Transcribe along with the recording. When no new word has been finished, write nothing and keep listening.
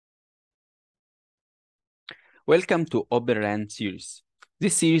Welcome to Open RAN series.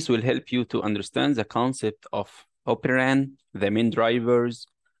 This series will help you to understand the concept of Open RAN, the main drivers,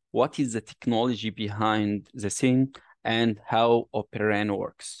 what is the technology behind the scene, and how Open RAN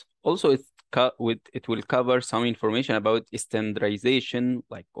works. Also, it will cover some information about standardization,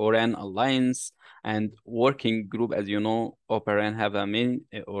 like ORAN Alliance and working group. As you know, Open RAN have a many,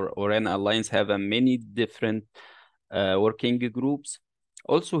 or ORAN Alliance have a many different working groups.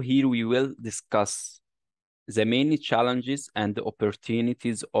 Also, here we will discuss the main challenges and the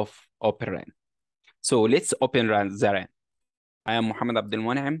opportunities of Open RAN. So let's open RAN the RAN. I am Mohammed Abdel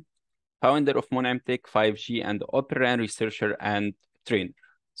Moniem, founder of Moniem Tech 5G and Open RAN researcher and trainer.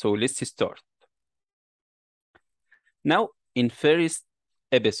 So let's start. Now, in first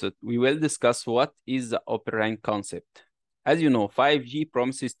episode, we will discuss what is the Open RAN concept. As you know, 5G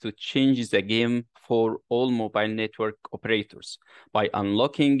promises to change the game for all mobile network operators by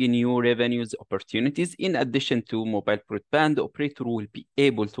unlocking new revenues opportunities. In addition to mobile broadband, the operator will be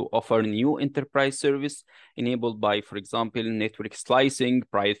able to offer new enterprise service enabled by, for example, network slicing,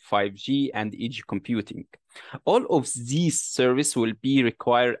 private 5G, and edge computing. All of these services will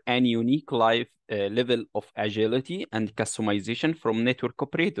require a unique level of agility and customization from network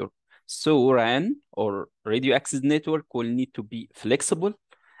operator. So RAN, or radio access network, will need to be flexible,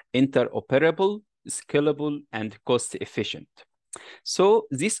 interoperable, scalable, and cost efficient. So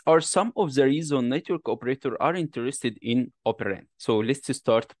these are some of the reasons network operators are interested in Open RAN. So let's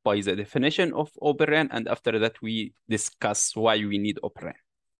start by the definition of Open RAN, and after that we discuss why we need Open RAN.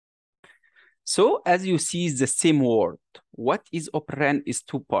 So as you see the same word, what is Open RAN is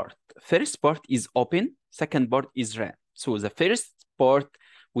two parts. First part is open, second part is RAN. So the first part,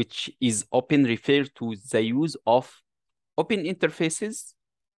 which is open, refers to the use of open interfaces.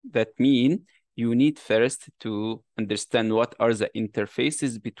 That means you need first to understand what are the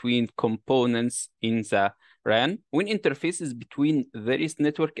interfaces between components in the RAN. When interfaces between various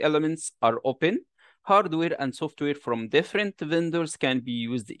network elements are open, hardware and software from different vendors can be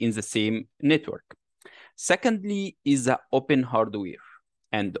used in the same network. Secondly is the open hardware.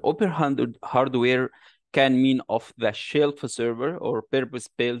 And open hardware can mean off-the-shelf server or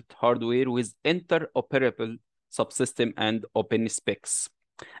purpose-built hardware with interoperable subsystem and open specs.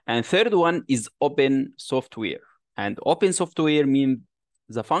 And third one is open software. And open software means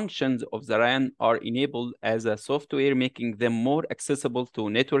the functions of the RAN are enabled as a software, making them more accessible to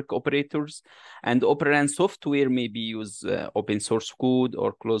network operators. And Open RAN software may be used open source code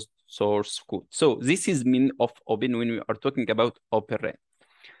or closed source code. So this is mean of open when we are talking about Open RAN.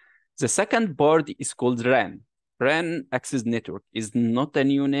 The second part is called RAN. RAN access network is not a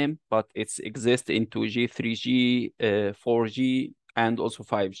new name, but it exists in 2G, 3G, 4G, and also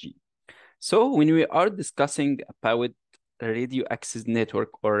 5G. So when we are discussing about radio access network,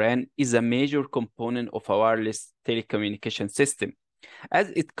 or RAN, is a major component of a wireless telecommunication system, as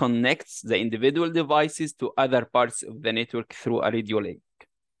it connects the individual devices to other parts of the network through a radio link.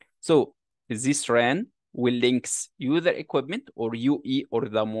 So this RAN will links user equipment or UE or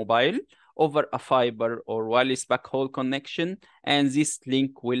the mobile over a fiber or wireless backhaul connection, and this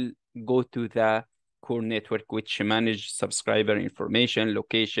link will go to the core network, which manage subscriber information,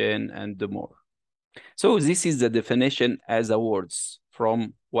 location, and more. So this is the definition as a words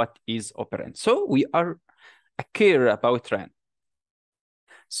from what is Open RAN. So we are care about RAN.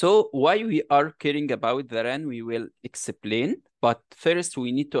 So why we are caring about the RAN, we will explain. But first,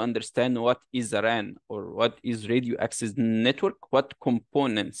 we need to understand what is a RAN, or what is radio access network, what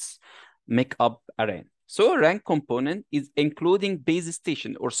components make up a RAN. So a RAN component is including base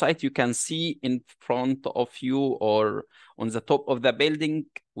station or site you can see in front of you or on the top of the building,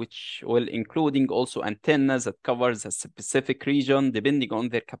 which will including also antennas that covers a specific region depending on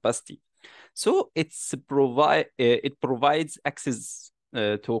their capacity. So it provides access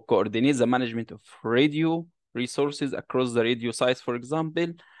to coordinate the management of radio resources across the radio sites, for example.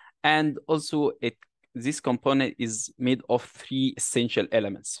 And also this component is made of three essential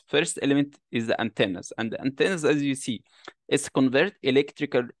elements. First element is the antennas. And the antennas, as you see, it's convert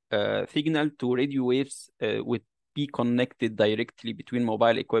electrical signal to radio waves would be connected directly between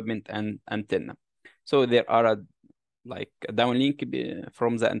mobile equipment and antenna. So there are like a downlink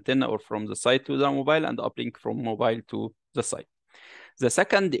from the antenna or from the site to the mobile, and uplink from mobile to the site. The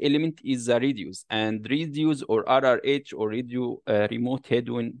second element is the radios, and radios or RRH or radio remote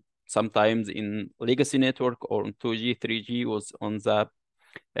headwind, sometimes in legacy network or on 2G, 3G was on the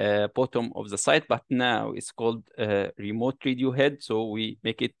bottom of the site, but now it's called remote radio head. So we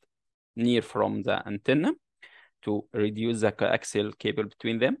make it near from the antenna to reduce the coaxial cable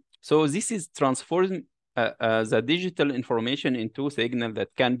between them. So this is transformed the digital information into signal that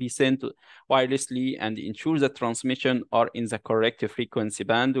can be sent wirelessly and ensure that transmission are in the correct frequency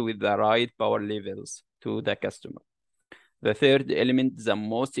band with the right power levels to the customer. The third element, the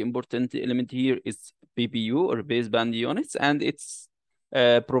most important element here, is BPU or baseband units, and it's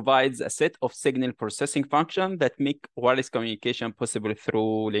provides a set of signal processing functions that make wireless communication possible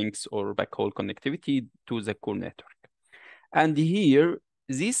through links or backhaul connectivity to the core network. And here,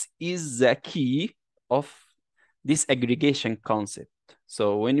 this is the key of this aggregation concept.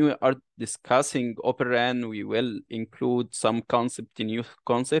 So when we are discussing Open RAN, we will include some concept, a new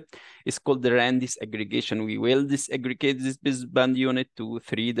concept. It's called the RAN disaggregation. We will disaggregate this baseband unit to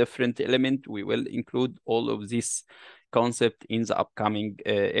 3 different elements. We will include all of this concept in the upcoming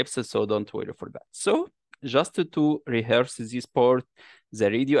episode, so don't worry for that. So just to rehearse this part, the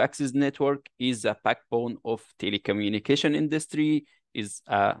radio access network is a backbone of telecommunication industry, is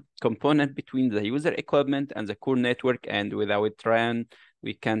a component between the user equipment and the core network, and without RAN,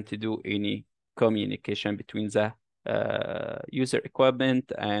 we can't do any communication between the user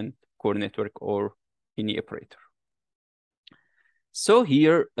equipment and core network or any operator. So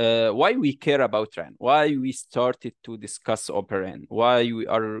here, why we care about RAN, why we started to discuss Open RAN, why we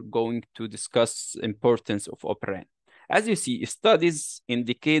are going to discuss importance of Open RAN. As you see, studies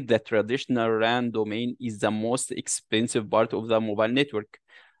indicate that traditional RAN domain is the most expensive part of the mobile network.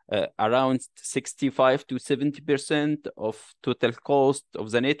 Around 65 to 70% of total cost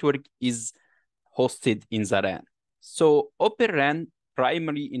of the network is hosted in the RAN. So Open RAN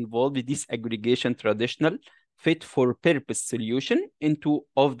primarily involved disaggregation traditional fit-for-purpose solution into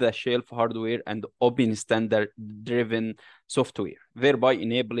off-the-shelf hardware and open standard-driven software, thereby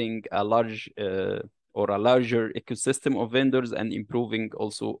enabling a larger ecosystem of vendors and improving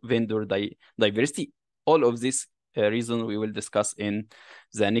also vendor diversity. All of this reason we will discuss in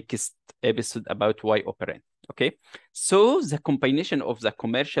the next episode about why Open RAN. Okay, so the combination of the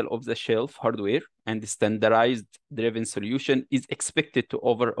commercial off-the-shelf hardware and the standardized driven solution is expected to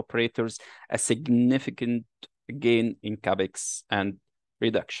offer operators a significant gain in capex and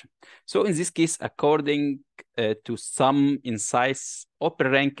reduction. So in this case, according to some insights,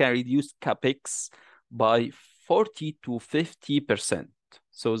 Open RAN can reduce capex by 40 to 50%.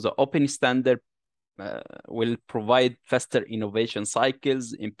 So the open standard will provide faster innovation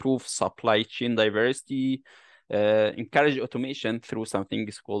cycles, improve supply chain diversity, encourage automation through something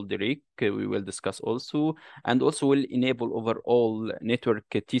called the RIC, we will discuss also, and also will enable overall network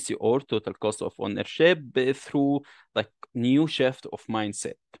TCO, total cost of ownership, through like new shift of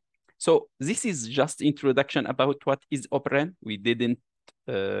mindset. So this is just introduction about what is Open RAN. We didn't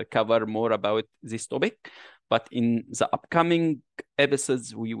cover more about this topic, but in the upcoming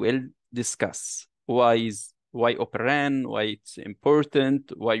episodes, we will discuss why Open RAN, why it's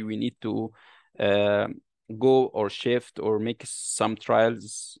important, why we need to go or shift or make some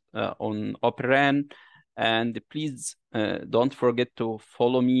trials on Open RAN. And please don't forget to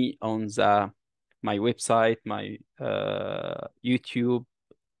follow me on my website, my YouTube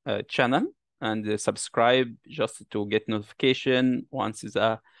channel, and subscribe just to get notification once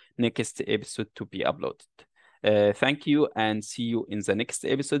the next episode to be uploaded. Thank you and see you in the next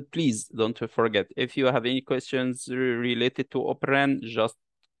episode. Please don't forget, if you have any questions related to Open RAN, just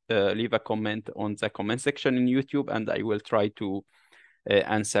leave a comment on the comment section in YouTube and I will try to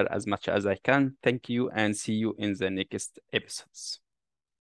answer as much as I can. Thank you and see you in the next episodes.